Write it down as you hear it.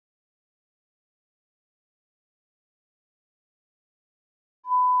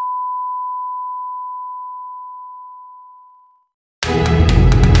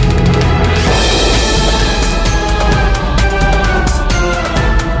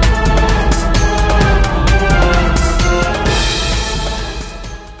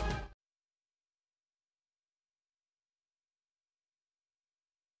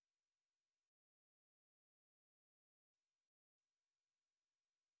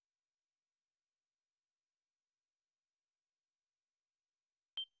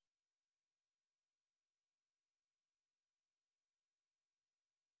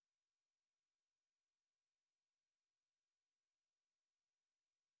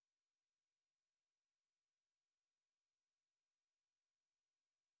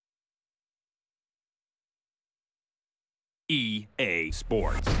EA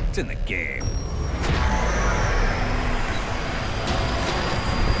Sports. It's in the game.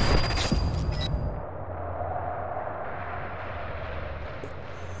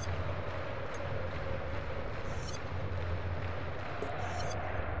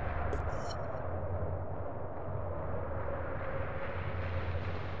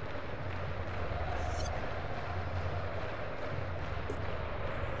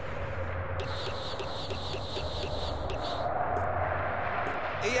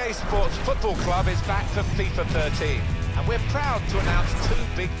 EA Sports Football Club is back for FIFA 13, and we're proud to announce two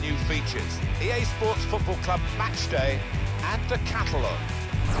big new features: EA Sports Football Club Match Day and the Catalogue.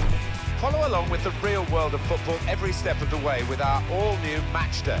 Follow along with the real world of football every step of the way with our all-new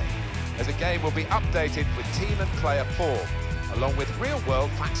Match Day, as a game will be updated with team and player form, along with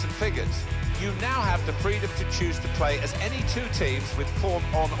real-world facts and figures. You now have the freedom to choose to play as any two teams with form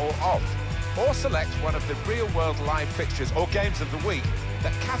on or off, or select one of the real-world live fixtures or games of the week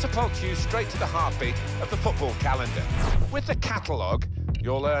that catapults you straight to the heartbeat of the football calendar. With the Catalogue,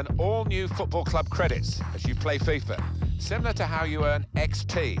 you'll earn all new football club credits as you play FIFA, similar to how you earn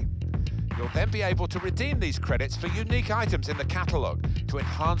XP. You'll then be able to redeem these credits for unique items in the Catalogue to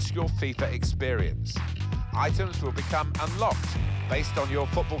enhance your FIFA experience. Items will become unlocked based on your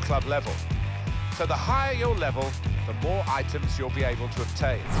football club level. So the higher your level, the more items you'll be able to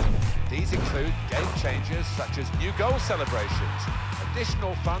obtain. These include game changers such as new goal celebrations,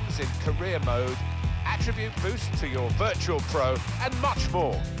 additional funds in career mode, attribute boosts to your virtual pro, and much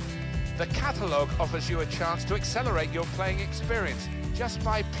more. The Catalogue offers you a chance to accelerate your playing experience just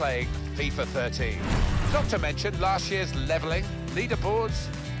by playing FIFA 13. Not to mention last year's levelling, leaderboards,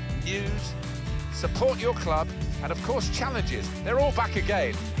 news, support your club, and of course challenges. They're all back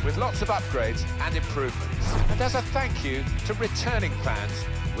again with lots of upgrades and improvements. And as a thank you to returning fans,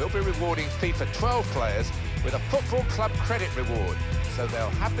 we'll be rewarding FIFA 12 players with a football club credit reward, so they'll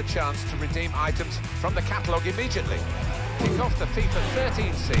have the chance to redeem items from the Catalogue immediately. Kick off the FIFA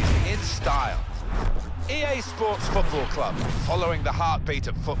 13 season in style. EA Sports Football Club, following the heartbeat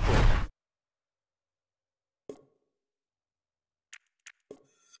of football.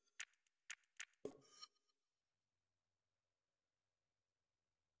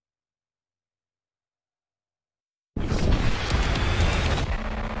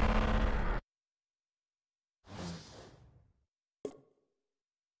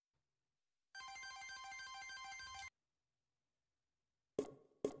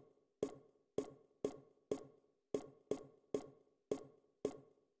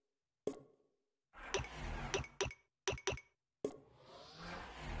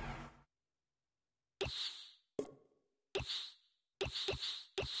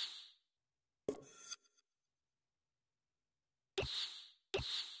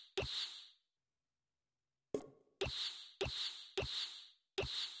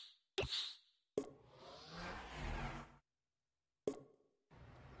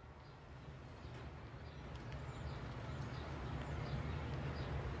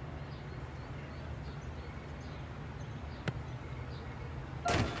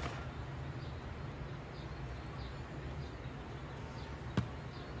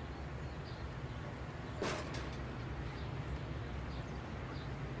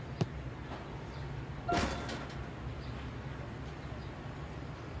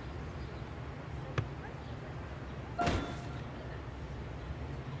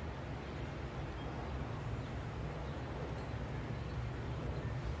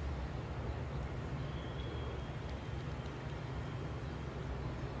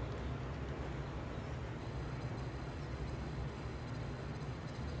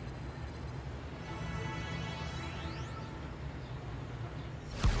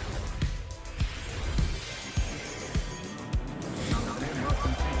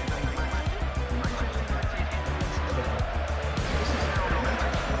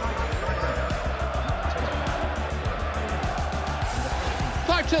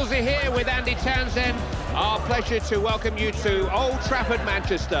 Tilsey here with Andy Townsend. Our pleasure to welcome you to Old Trafford,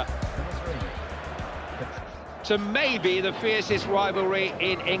 Manchester. To maybe the fiercest rivalry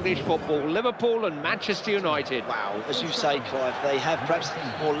in English football, Liverpool and Manchester United. Wow, as you say, Clive, they have perhaps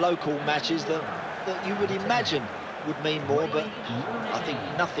more local matches that you would imagine would mean more, but I think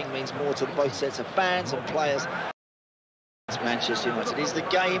nothing means more to both sets of fans and players. Manchester United is the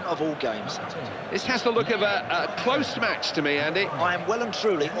game of all games. This has the look of a close match to me, Andy. I am well and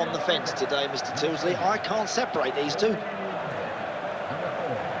truly on the fence today, Mr. Tilsley. I can't separate these two.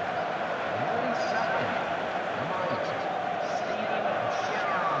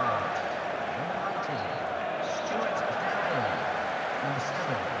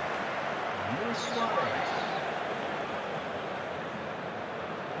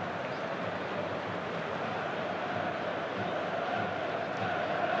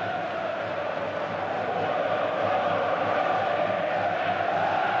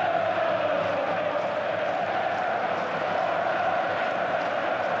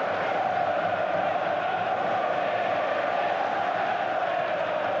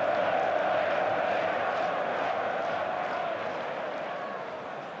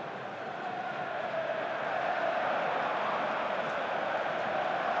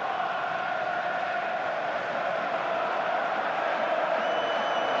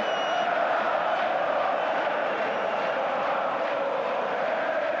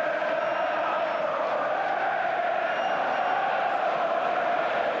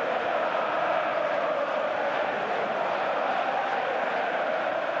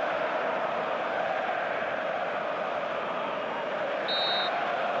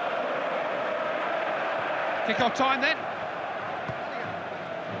 Kick-off time then.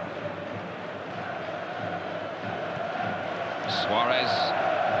 Suarez.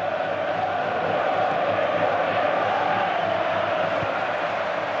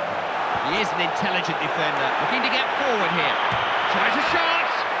 He is an intelligent defender, looking to get forward here. Tries a shot!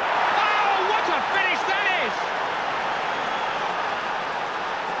 Oh, what a finish that is!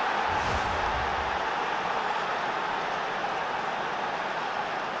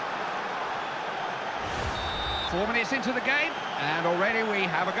 Four minutes into the game, and already we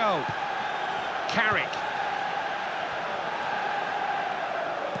have a goal. Carrick.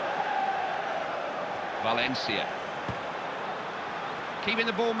 Valencia. Keeping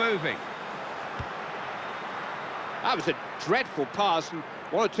the ball moving. That was a dreadful pass, and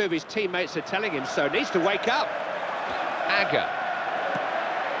one or two of his teammates are telling him so. Needs to wake up. Agger.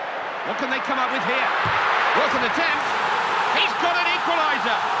 What can they come up with here? Worth an attempt. He's got an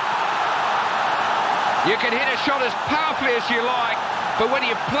equaliser. You can hit a shot as powerfully as you like, but when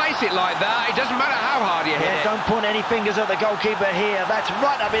you place it like that, it doesn't matter how hard you hit it. Don't point any fingers at the goalkeeper here. That's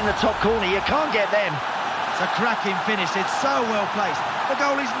right up in the top corner. You can't get them. It's a cracking finish. It's so well placed. The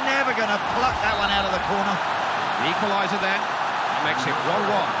goalie's never going to pluck that one out of the corner. The equaliser then. That makes it 1-1.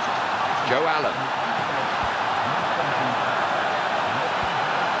 Joe Allen.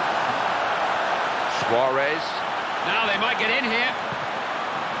 Suarez. Now they might get in here.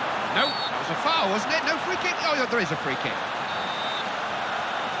 No, that was a foul, wasn't it? No free kick? Oh, yeah, there is a free kick.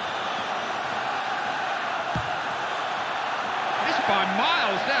 Missed by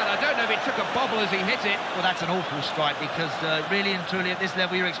miles there. I don't know if it took a bobble as he hit it. Well, that's an awful strike because really and truly at this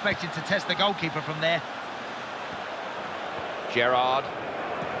level you're expected to test the goalkeeper from there. Gerrard.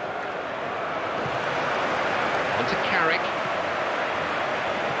 On to Carrick.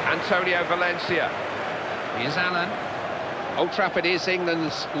 Antonio Valencia. Here's Allen. Old Trafford is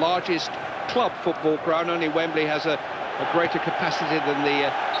England's largest club football ground. Only Wembley has a greater capacity than the...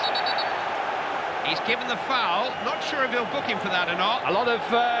 He's given the foul. Not sure if he'll book him for that or not. A lot of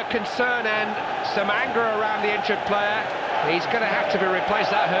concern and some anger around the injured player. He's going to have to be replaced.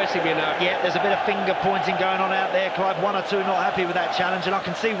 That hurts him, you know. Yeah, there's a bit of finger pointing going on out there, Clive. One or two not happy with that challenge, and I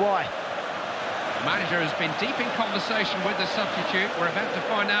can see why. The manager has been deep in conversation with the substitute. We're about to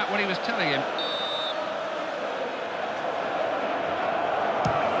find out what he was telling him.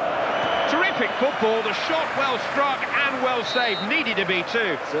 Terrific football, the shot well struck and well saved, needed to be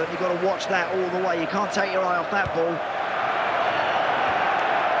too. Certainly got to watch that all the way, you can't take your eye off that ball.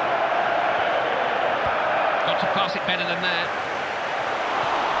 Got to pass it better than that.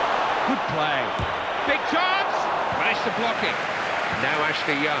 Good play. Big chance, managed to block it. Now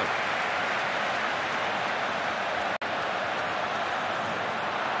Ashley Young.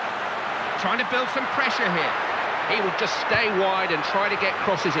 Trying to build some pressure here. He will just stay wide and try to get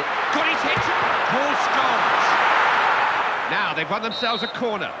crosses in. Got his hit! Paul Scholes. Now they've won themselves a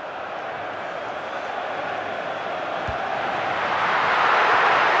corner.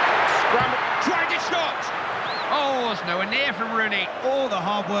 Scrum, tried a shot! Oh, it's nowhere near from Rooney. All the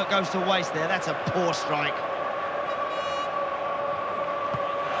hard work goes to waste there. That's a poor strike.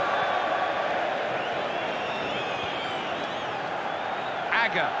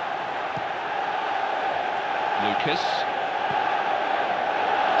 Agger. Lucas.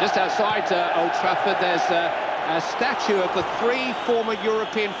 Just outside Old Trafford, there's a statue of the three former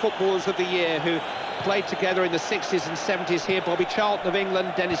European footballers of the year who played together in the 60s and 70s here. Bobby Charlton of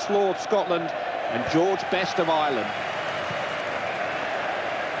England, Dennis Law of Scotland, and George Best of Ireland.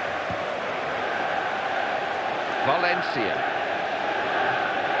 Valencia.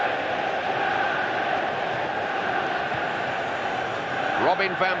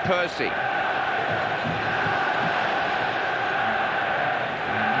 Robin van Persie.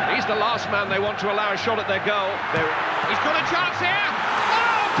 He's the last man they want to allow a shot at their goal. He's got a chance here.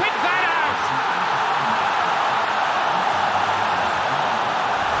 Oh, pick that out!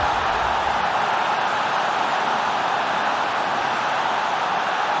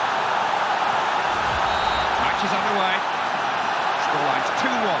 Match is underway. Scoreline's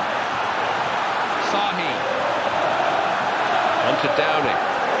 2-1. Sahi. On to Downing.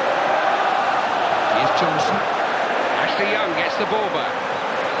 Here's Johnson. Ashley Young gets the ball back.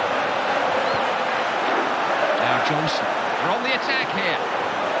 Now Johnson. They're on the attack here.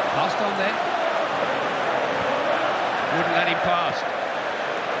 Passed on then. Wouldn't let him pass.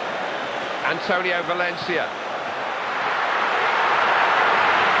 Antonio Valencia.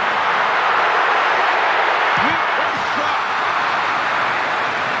 Well struck.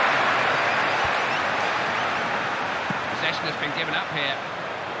 Possession has been given up here.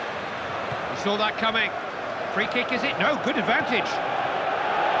 We saw that coming. Free kick, is it? No, good advantage.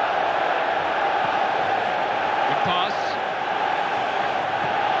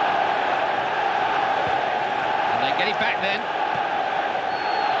 Get it back then.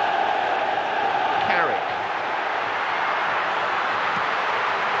 Carrick.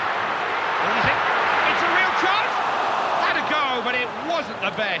 What is it? It's a real chance. Had a go, but it wasn't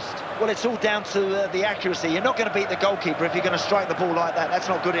the best. Well, it's all down to the accuracy. You're not going to beat the goalkeeper if you're going to strike the ball like that. That's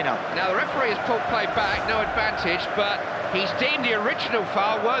not good enough. Now, the referee has pulled play back, no advantage, but he's deemed the original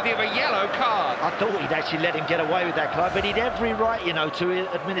foul worthy of a yellow card. I thought he'd actually let him get away with that, Clive, but he'd every right, you know,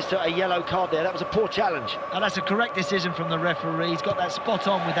 to administer a yellow card there. That was a poor challenge. And that's a correct decision from the referee. He's got that spot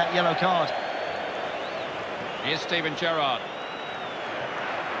on with that yellow card. Here's Steven Gerrard.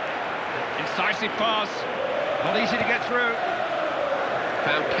 Incisive pass. Not easy to get through.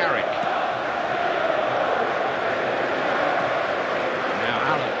 Found Carrick. Now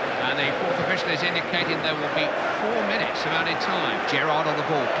Allen. And the fourth official is indicating there will be 4 minutes of added time. Gerrard on the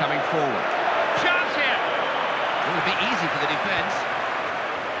ball, coming forward. Chance here! It will be easy for the defence.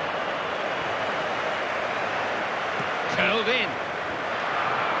 Curled in.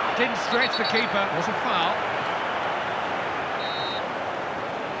 Didn't stretch the keeper. Was a foul.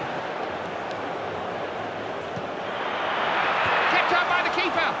 Kept out by the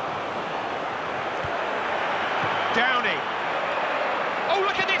keeper. Downey. Oh,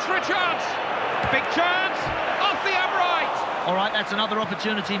 look at this for a chance. Big chance. Off the upright. All right, that's another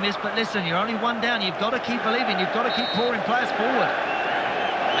opportunity missed, but listen, you're only one down. You've got to keep believing. You've got to keep pouring players forward.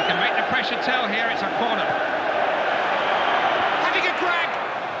 They can make the pressure tell here. It's a corner. Having a crack.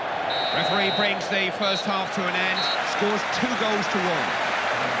 Referee brings the first half to an end. Scores 2 goals to 1.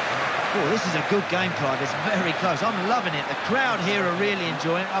 Oh, this is a good game, Clive. It's very close. I'm loving it. The crowd here are really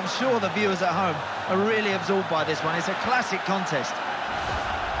enjoying it. I'm sure the viewers at home are really absorbed by this one. It's a classic contest.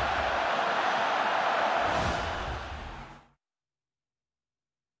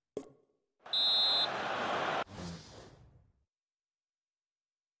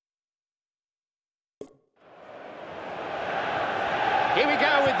 Here we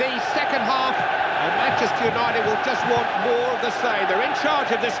go with the second half, and Manchester United will just want more of the same. They're in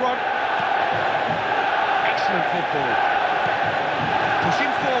charge of this one. Excellent football.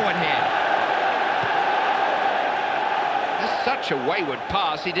 Pushing forward here. That's such a wayward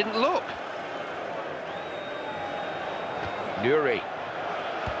pass, he didn't look. Nuri.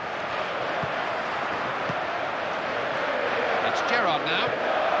 It's Gerrard now.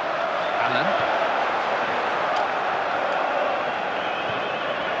 Allen.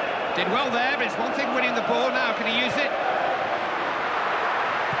 Did well there, but it's one thing winning the ball. Now, can he use it?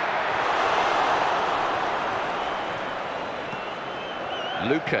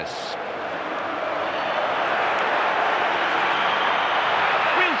 Lucas.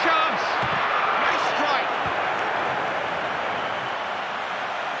 Real chance. Nice strike.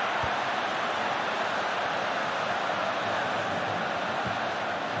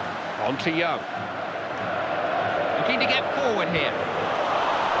 On to Young. Looking to get forward here.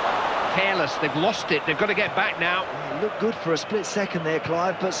 Careless, they've lost it, they've got to get back now. It looked good for a split second there,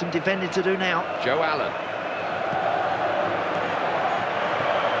 Clive, but some defending to do now. Joe Allen.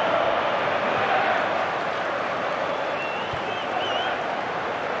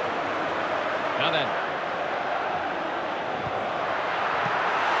 Now then.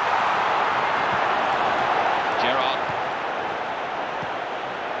 Gerrard.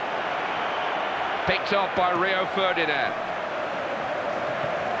 Picked up by Rio Ferdinand.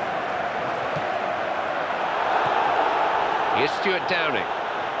 Here's Stuart Downing.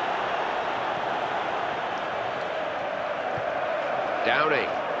 Downing.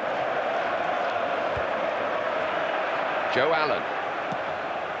 Joe Allen.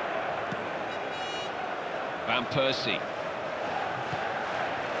 Van Persie.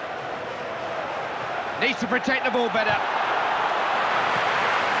 Needs to protect the ball better.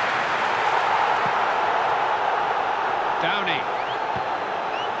 Downing.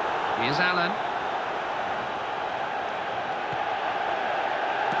 Here's Allen.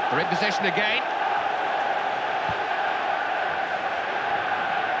 They're in possession again.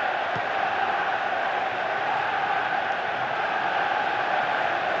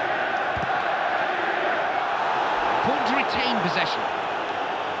 Important to retain possession.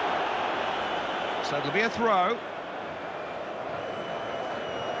 So it'll be a throw.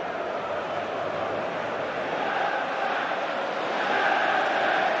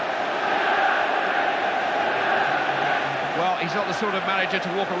 Well, he's not the sort of manager to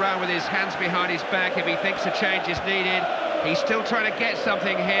walk around with his hands behind his back if he thinks a change is needed. He's still trying to get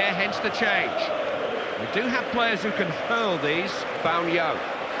something here, hence the change. We do have players who can hurl these. Found Young.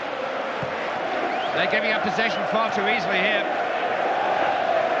 They're giving up possession far too easily here.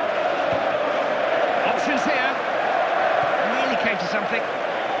 Options here. Really came to something.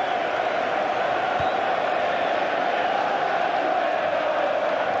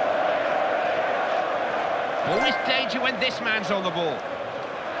 Always danger when this man's on the ball.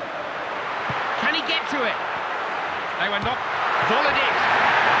 Can he get to it? They were not... Volleyed it.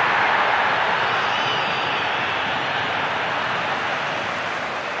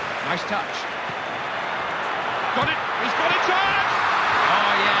 Nice touch. Got it. He's got a chance.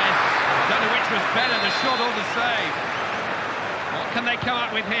 Oh, yes. Don't know which was better, the shot or the save. What can they come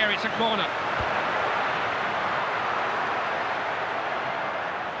up with here? It's a corner.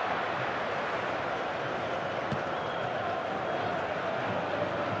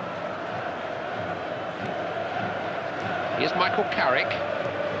 Here's Michael Carrick.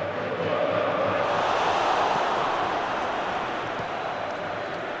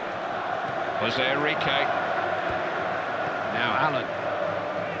 Jose Enrique. Now Allen.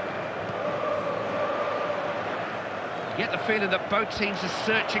 You get the feeling that both teams are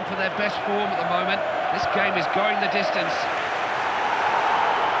searching for their best form at the moment. This game is going the distance.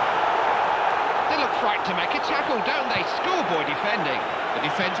 They look frightened to make a tackle, don't they? Schoolboy defending. The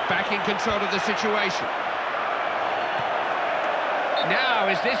defence back in control of the situation. Now,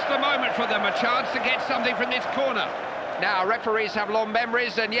 is this the moment for them? A chance to get something from this corner. Now, referees have long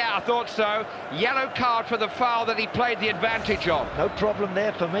memories, and yeah, I thought so. Yellow card for the foul that he played the advantage of. No problem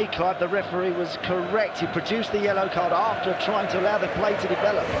there for me, Clive. The referee was correct. He produced the yellow card after trying to allow the play to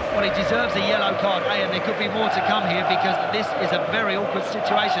develop. Well, he deserves a yellow card, and there could be more to come here because this is a very awkward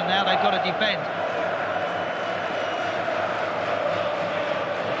situation now. They've got to defend.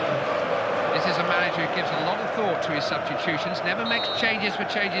 This is a manager who gives a lot of thought to his substitutions, never makes changes for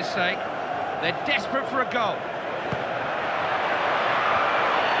change's sake. They're desperate for a goal.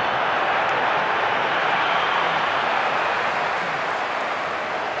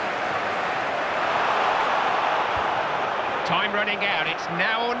 Time running out. It's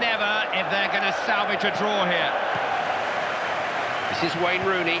now or never if they're going to salvage a draw here. This is Wayne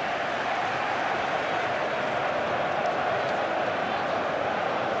Rooney.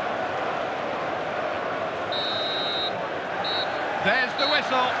 There's the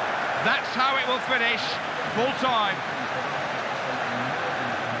whistle. That's how it will finish. Full time.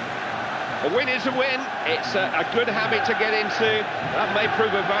 A win is a win. It's a good habit to get into. That may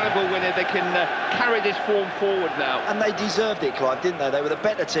prove a valuable win if they can carry this form forward now. And they deserved it, Clive, didn't they? They were the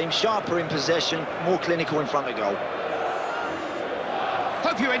better team, sharper in possession, more clinical in front of goal.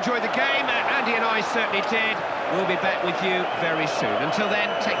 Hope you enjoyed the game. Andy and I certainly did. We'll be back with you very soon. Until then,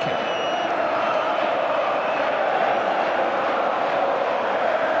 take care.